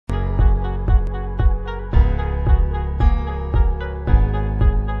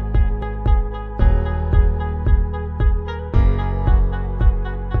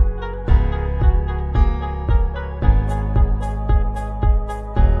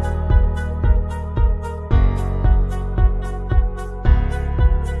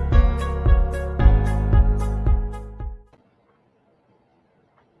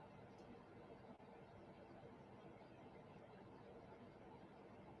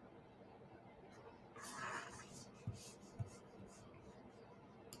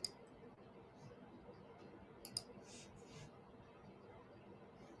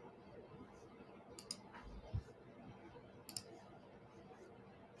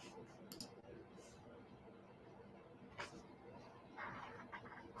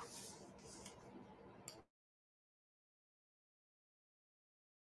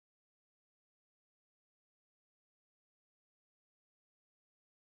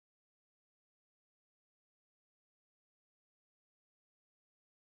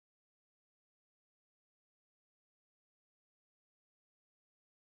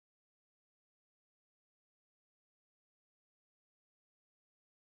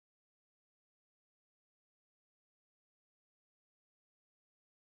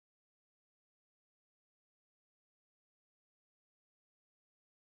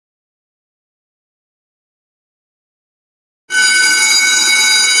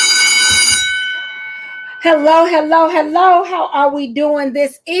Hello, hello, hello. How are we doing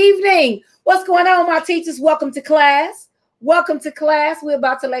this evening? What's going on, my teachers? Welcome to class. Welcome to class. We're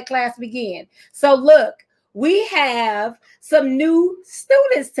about to let class begin. So look, we have some new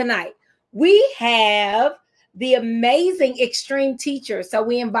students tonight. We have the amazing extreme teachers. So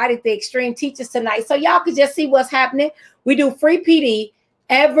we invited the extreme teachers tonight. So y'all could just see what's happening. We do free PD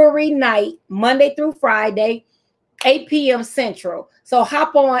every night, Monday through Friday, 8 p.m. Central. So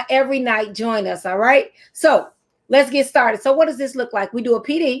hop on every night, join us, all right? So let's get started. So what does this look like? We do a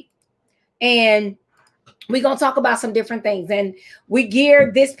PD, and we're going to talk about some different things. And we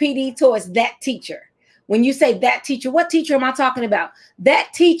gear this PD towards that teacher. When you say that teacher, what teacher am I talking about?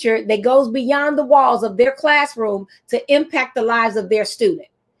 That teacher that goes beyond the walls of their classroom to impact the lives of their student.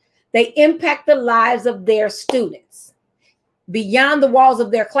 They impact the lives of their students beyond the walls of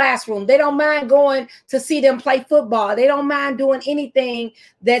their classroom. They don't mind going to see them play football. They don't mind doing anything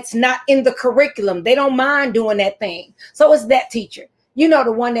that's not in the curriculum. They don't mind doing that thing. So it's that teacher. You know,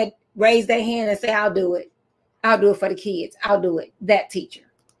 the one that raised their hand and say, I'll do it. I'll do it for the kids. I'll do it. That teacher.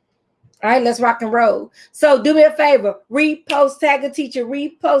 All right, let's rock and roll. So do me a favor. Repost, tag a teacher.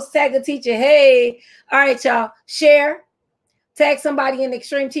 Repost, tag a teacher. Hey. All right, y'all. Share. Tag somebody in the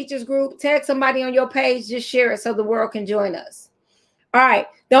Extreme Teachers group. Tag somebody on your page. Just share it so the world can join us. All right.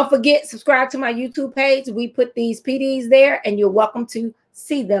 Don't forget, subscribe to my YouTube page. We put these PDs there, and you're welcome to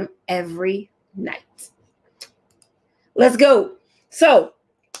see them every night. Let's go. So,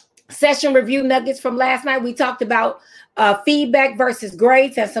 session review nuggets from last night. We talked about feedback versus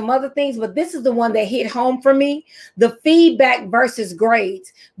grades and some other things, but this is the one that hit home for me. The feedback versus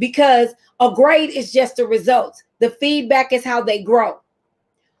grades, because a grade is just the results. The feedback is how they grow.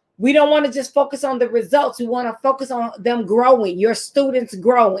 We don't want to just focus on the results. We want to focus on them growing, your students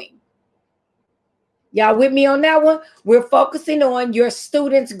growing. Y'all with me on that one? We're focusing on your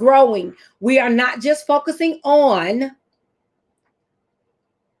students growing. We are not just focusing on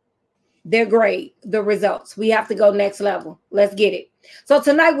their grade, the results. We have to go next level. Let's get it. So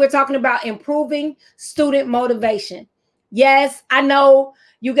tonight we're talking about improving student motivation. Yes, I know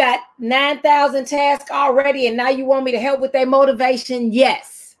you got 9,000 tasks already, and now you want me to help with their motivation.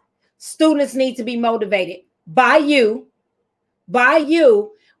 Yes, students need to be motivated by you. By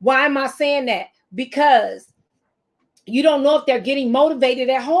you. Why am I saying that? Because you don't know if they're getting motivated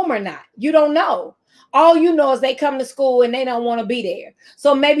at home or not. You don't know. All you know is they come to school and they don't want to be there.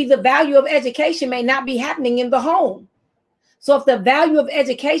 So maybe the value of education may not be happening in the home. So if the value of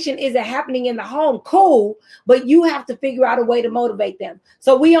education isn't happening in the home, cool, but you have to figure out a way to motivate them.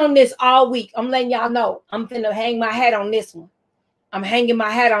 So we on this all week. I'm letting y'all know I'm finna hang my hat on this one. I'm hanging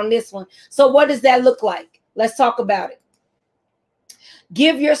my hat on this one. So what does that look like? Let's talk about it.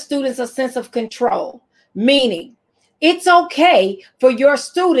 Give your students a sense of control, meaning it's okay for your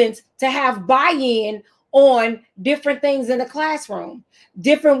students to have buy-in on different things in the classroom,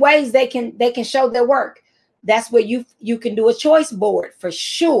 different ways they can show their work. That's where you can do a choice board for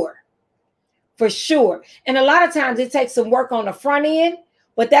sure. For sure. And a lot of times it takes some work on the front end,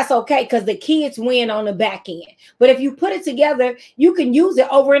 but that's okay because the kids win on the back end. But if you put it together, you can use it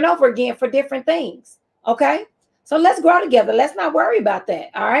over and over again for different things. Okay? So let's grow together. Let's not worry about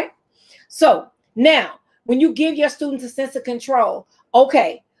that. All right? So now, when you give your students a sense of control,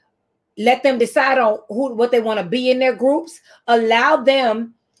 okay, let them decide on what they want to be in their groups. Allow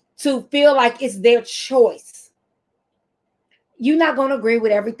them to feel like it's their choice. You're not going to agree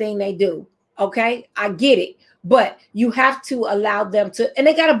with everything they do. Okay, I get it. But you have to allow them to, and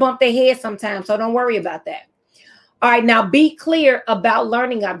they got to bump their head sometimes. So don't worry about that. All right, now be clear about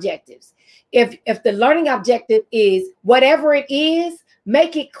learning objectives. If the learning objective is whatever it is,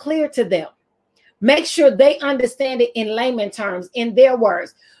 make it clear to them. Make sure they understand it in layman terms, in their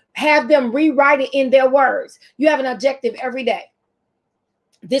words. Have them rewrite it in their words. You have an objective every day.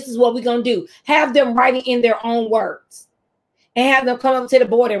 This is what we're going to do. Have them write it in their own words and have them come up to the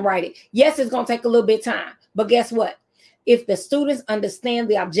board and write it. Yes, it's going to take a little bit of time, but guess what? If the students understand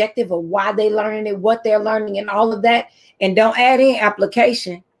the objective of why they're learning it, what they're learning and all of that, and don't add in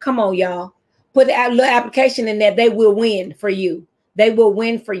application, come on, y'all. Put a little application in there. They will win for you. They will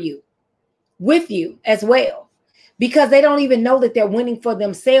win for you, with you as well, because they don't even know that they're winning for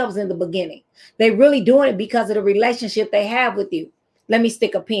themselves in the beginning. They're really doing it because of the relationship they have with you. Let me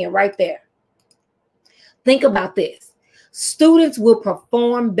stick a pin right there. Think about this. Students will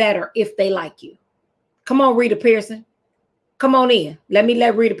perform better if they like you. Come on, Rita Pearson. Come on in. Let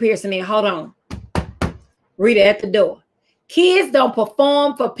Rita Pearson in. Hold on. Rita at the door. Kids don't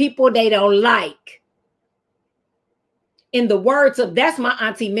perform for people they don't like. In the words of, that's my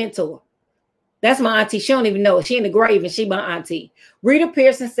auntie mentor. That's my auntie. She don't even know it. She in the grave and she my auntie. Rita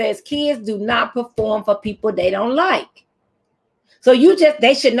Pearson says kids do not perform for people they don't like. So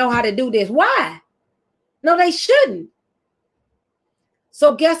they should know how to do this. Why? No, they shouldn't.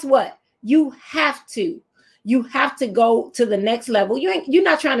 So guess what? You have to go to the next level. You're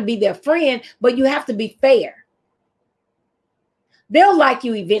not trying to be their friend, but you have to be fair. They'll like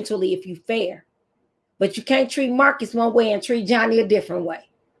you eventually if you're fair, but you can't treat Marcus one way and treat Johnny a different way.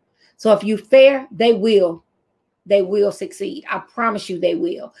 So if you're fair, they will succeed. I promise you they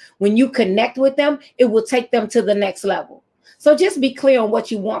will. When you connect with them, it will take them to the next level. So just be clear on what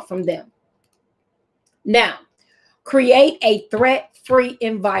you want from them. Now, create a threat-free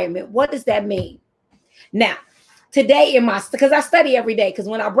environment. What does that mean? Now, today because I study every day, because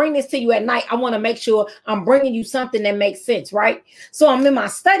when I bring this to you at night, I want to make sure I'm bringing you something that makes sense, right? So I'm in my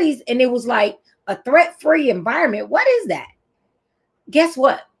studies and it was like a threat-free environment. What is that? Guess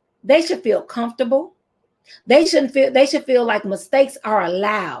what? They should feel comfortable. They should feel like mistakes are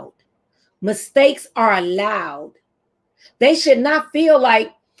allowed. Mistakes are allowed. They should not feel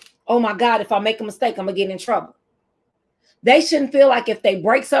like, oh my God, if I make a mistake, I'm gonna get in trouble. They shouldn't feel like if they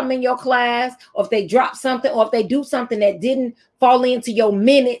break something in your class, or if they drop something, or if they do something that didn't fall into your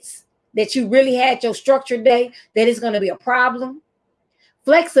minutes, that you really had your structured day, that it's going to be a problem.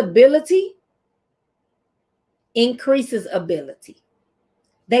 Flexibility increases ability.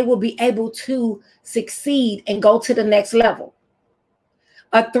 They will be able to succeed and go to the next level.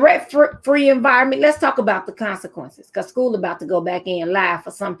 A threat-free environment. Let's talk about the consequences, because school about to go back in live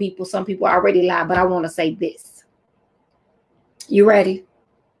for some people. Some people are already live, but I want to say this. You ready?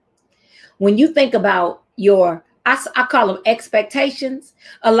 When you think about I call them expectations.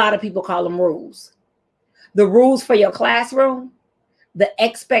 A lot of people call them rules. The rules for your classroom, the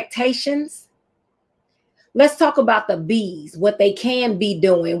expectations. Let's talk about the B's, what they can be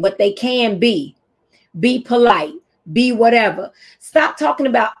doing, what they can be. Be polite, be whatever. Stop talking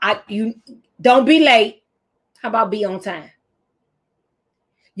about you don't be late. How about be on time?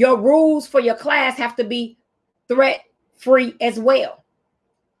 Your rules for your class have to be threat-free as well.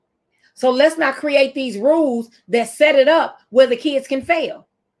 So let's not create these rules that set it up where the kids can fail.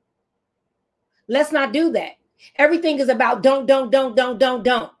 Let's not do that. Everything is about don't. Tell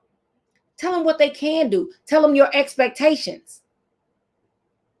them what they can do. Tell them your expectations.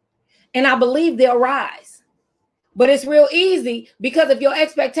 And I believe they'll rise. But it's real easy, because if your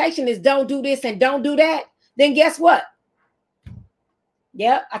expectation is don't do this and don't do that, then guess what?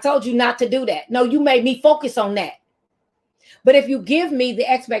 Yeah, I told you not to do that. No, you made me focus on that. But if you give me the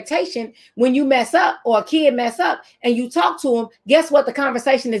expectation, when you mess up or a kid mess up and you talk to them, guess what? The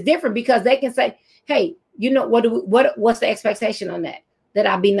conversation is different, because they can say, hey, you know, what's the expectation on that? That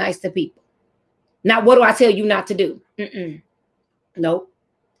I be nice to people. Now, what do I tell you not to do? Nope.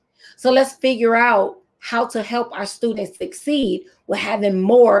 So let's figure out how to help our students succeed with having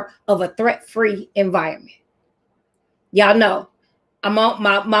more of a threat-free environment. Y'all know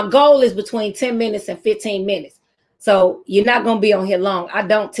my goal is between 10 minutes and 15 minutes. So you're not going to be on here long. I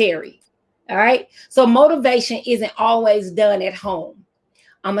don't tarry. All right. So motivation isn't always done at home.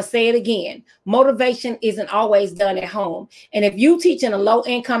 I'm going to say it again. Motivation isn't always done at home. And if you teach in a low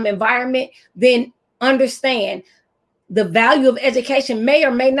income environment, then understand the value of education may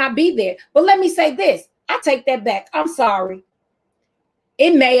or may not be there. But let me say this. I take that back. I'm sorry.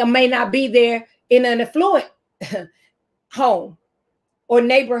 It may or may not be there in an affluent home or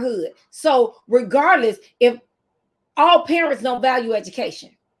neighborhood. So regardless, if all parents don't value education,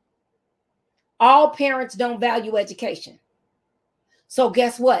 all parents don't value education. So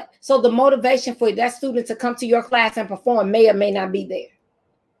guess what? So the motivation for that student to come to your class and perform may or may not be there.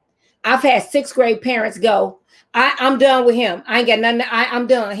 I've had 6th grade parents go, I'm done with him. I ain't got nothing. I'm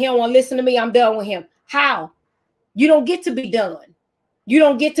done. He don't want to listen to me. I'm done with him. How? You don't get to be done. You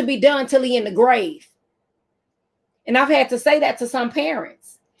don't get to be done till he in the grave. And I've had to say that to some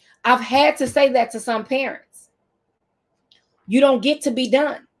parents. You don't get to be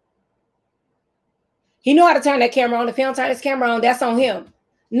done. He know how to turn that camera on. If he don't turn his camera on, that's on him.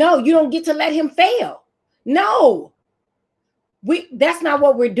 No, you don't get to let him fail. No. That's not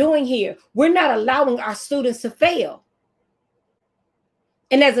what we're doing here. We're not allowing our students to fail.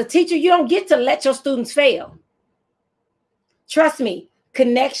 And as a teacher, you don't get to let your students fail. Trust me,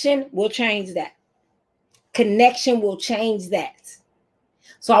 connection will change that. Connection will change that.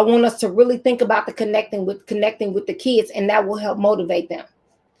 So I want us to really think about the connecting with the kids, and that will help motivate them.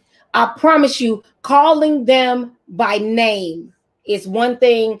 I promise you, calling them by name is one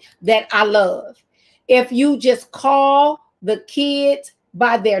thing that I love. If you just call the kids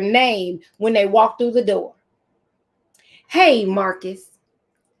by their name when they walk through the door. Hey, Marcus.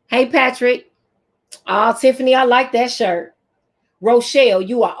 Hey, Patrick. Oh, Tiffany, I like that shirt. Rochelle,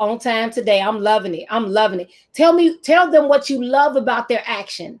 you are on time today. I'm loving it. I'm loving it. Tell them what you love about their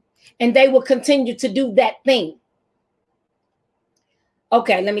action, and they will continue to do that thing.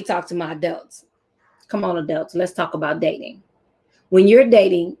 Okay, let me talk to my adults. Come on, adults. Let's talk about dating. When you're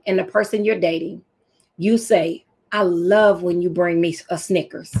dating and the person you're dating, you say, I love when you bring me a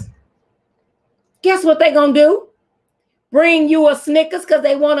Snickers. Guess what they're going to do? Bring you a Snickers because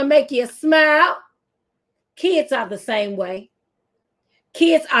they want to make you smile. Kids are the same way.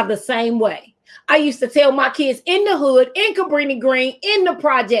 Kids are the same way. I used to tell my kids in the hood, in Cabrini Green, in the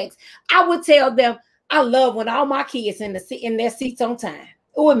projects, I would tell them, I love when all my kids in their seats on time.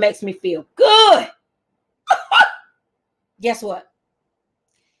 Oh, it makes me feel good. Guess what?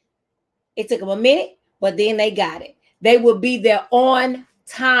 It took them a minute, but then they got it. They would be there on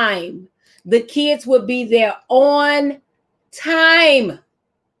time. The kids would be there on time.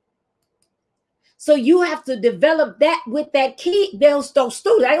 So you have to develop that with that kid, those students.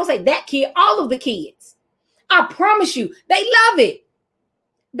 I don't say that kid, all of the kids. I promise you, they love it.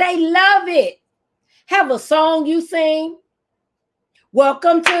 They love it. Have a song you sing.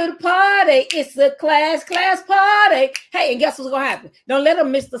 Welcome to the party. It's a class party. Hey, and guess what's going to happen? Don't let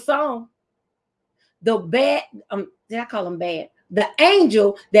them miss the song. The bad, did I call him bad? The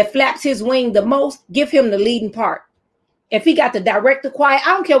angel that flaps his wing the most, give him the leading part. If he got the director quiet,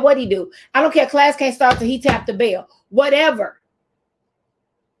 I don't care what he do. I don't care. Class can't start till he tapped the bell. Whatever.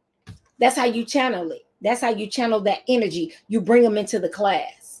 That's how you channel it. That's how you channel that energy. You bring them into the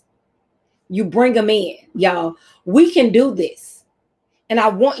class. You bring them in, y'all. We can do this. And I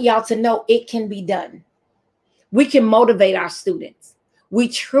want y'all to know it can be done. We can motivate our students. We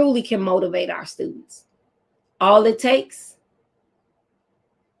truly can motivate our students. All it takes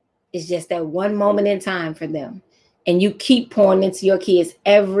is just that one moment in time for them. And you keep pouring into your kids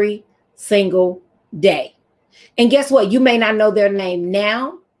every single day. And guess what? You may not know their name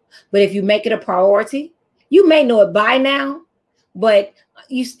now, but if you make it a priority, you may know it by now, but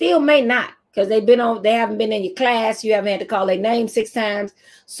you still may not because they haven't been in your class. You haven't had to call their name 6 times.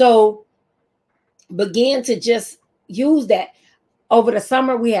 So begin to just use that. Over the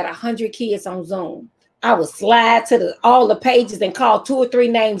summer, we had 100 kids on Zoom. I would slide to all the pages and call 2 or 3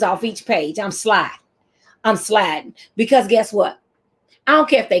 names off each page. I'm sliding because guess what? I don't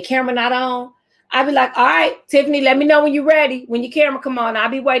care if they camera not on. I'll be like, all right, Tiffany, let me know when you're ready. When your camera come on, I'll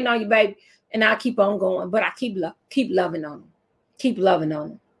be waiting on you, baby. And I'll keep on going. But I keep loving on them. Keep loving on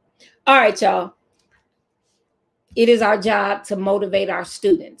them. All right, y'all. It is our job to motivate our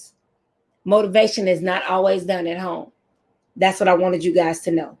students. Motivation is not always done at home. That's what I wanted you guys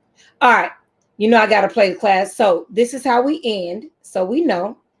to know. All right. You know I got to play the class. So this is how we end. So we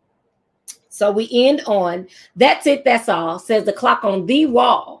know. So we end on, that's it, that's all, says the clock on the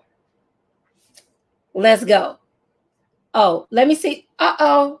wall. Let's go. Oh, let me see.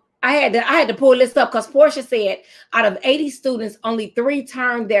 Uh-oh. I had to pull this up because Portia said out of 80 students, only 3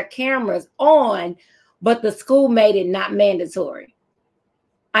 turned their cameras on, but the school made it not mandatory.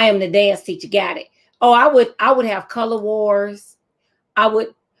 I am the dance teacher. Got it. Oh, I would have color wars.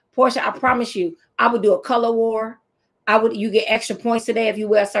 Portia, I promise you, I would do a color war. You get extra points today if you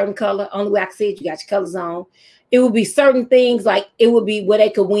wear a certain color. Only way I can see it, you got your colors on. It would be certain things like it would be where they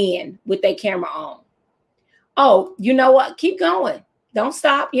could win with their camera on. Oh, you know what? Keep going. Don't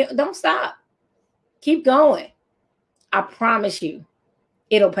stop. Don't stop. Keep going. I promise you,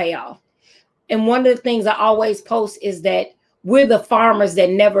 it'll pay off. And one of the things I always post is that we're the farmers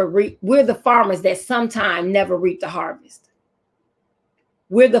that we're the farmers that sometimes never reap the harvest.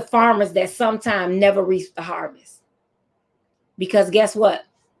 We're the farmers that sometimes never reap the harvest. Because guess what?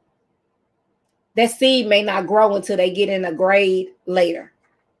 That seed may not grow until they get in a grade later.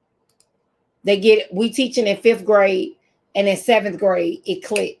 We teaching in 5th grade and in 7th grade, it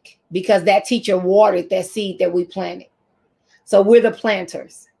clicked because that teacher watered that seed that we planted. So we're the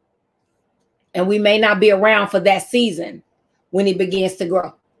planters. And we may not be around for that season when it begins to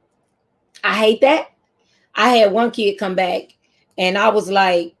grow. I hate that. I had one kid come back and I was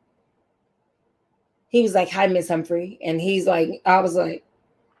like, he was like, hi, Miss Humphrey. And he was like,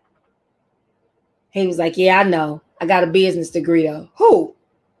 yeah, I know. I got a business degree though. Who?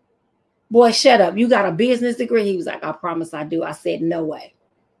 Boy, shut up. You got a business degree? He was like, I promise I do. I said, no way.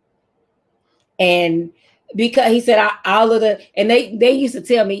 And because he said, they used to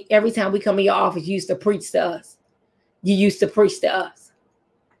tell me every time we come in your office, you used to preach to us. You used to preach to us.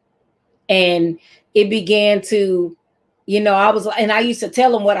 And it began to, I used to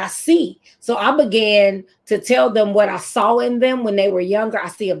tell them what I see. So I began to tell them what I saw in them when they were younger. I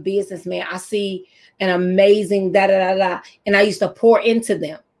see a businessman. I see an amazing da-da-da-da. And I used to pour into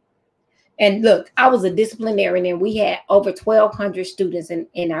them. And look, I was a disciplinarian and we had over 1,200 students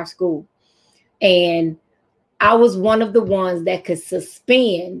in our school. And I was one of the ones that could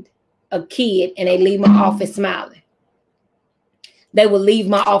suspend a kid and they leave my office smiling. They will leave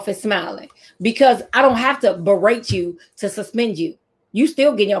my office smiling because I don't have to berate you to suspend you. You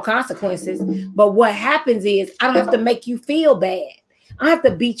still get your consequences. But what happens is I don't have to make you feel bad. I don't have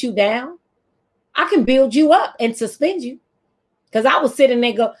to beat you down. I can build you up and suspend you. Because I was sitting there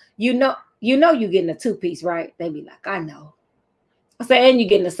and go, you know you're getting a 2-piece, right? They be like, I know. I say, and you're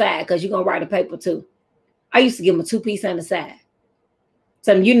getting a side because you're going to write a paper too. I used to give them a 2-piece and a side.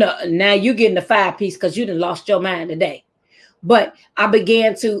 So, now you're getting a 5-piece because you done lost your mind today. But I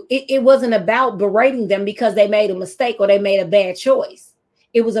began to, it wasn't about berating them because they made a mistake or they made a bad choice.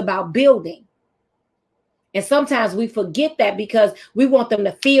 It was about building. And sometimes we forget that because we want them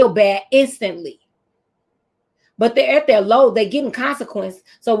to feel bad instantly. But they're at their low, they're getting consequence.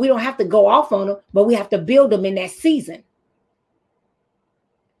 So we don't have to go off on them, but we have to build them in that season.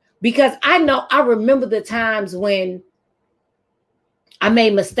 Because I remember the times when I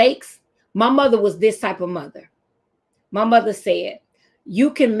made mistakes. My mother was this type of mother. My mother said,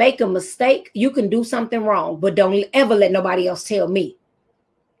 you can make a mistake, you can do something wrong, but don't ever let nobody else tell me.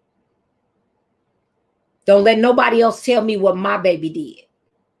 Don't let nobody else tell me what my baby did.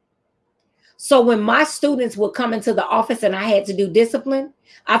 So when my students would come into the office and I had to do discipline,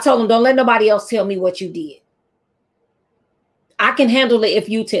 I told them, don't let nobody else tell me what you did. I can handle it if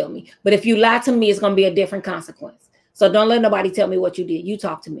you tell me, but if you lie to me, it's going to be a different consequence. So don't let nobody tell me what you did. You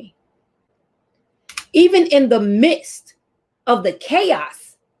talk to me. Even in the midst of the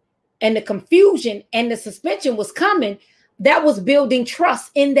chaos and the confusion and the suspension was coming, that was building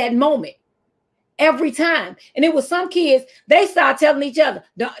trust in that moment every time. And it was some kids, they start telling each other,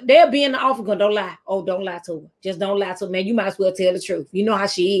 they'll be in the office going, don't lie. Oh, don't lie to her. Just don't lie to her, man. You might as well tell the truth. You know how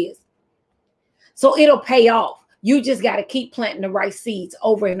she is. So it'll pay off. You just got to keep planting the right seeds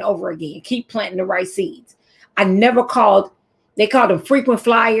over and over again. Keep planting the right seeds. I never they called them frequent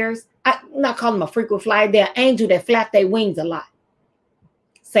flyers. I'm not calling them a frequent flyer. They're an angel that flap their wings a lot.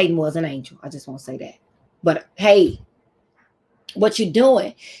 Satan was an angel. I just want to say that. But hey, what you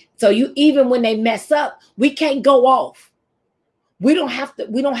doing? So even when they mess up, we can't go off. We don't have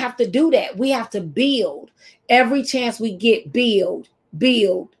to do that. We have to build. Every chance we get, build.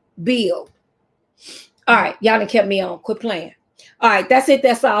 All right, y'all done kept me on. Quit playing. All right, that's it.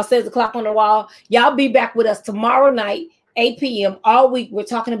 That's all. Says the clock on the wall. Y'all be back with us tomorrow night, 8 p.m. all week. We're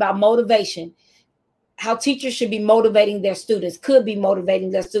talking about motivation, how teachers should be motivating their students, could be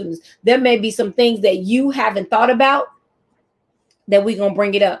motivating their students. There may be some things that you haven't thought about that we're going to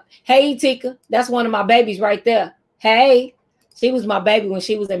bring it up. Hey, Tika, that's one of my babies right there. Hey, she was my baby when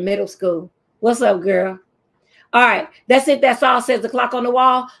she was in middle school. What's up, girl? All right, that's it. That's all. Says the clock on the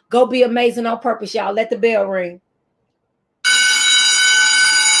wall. Go be amazing on purpose, y'all. Let the bell ring.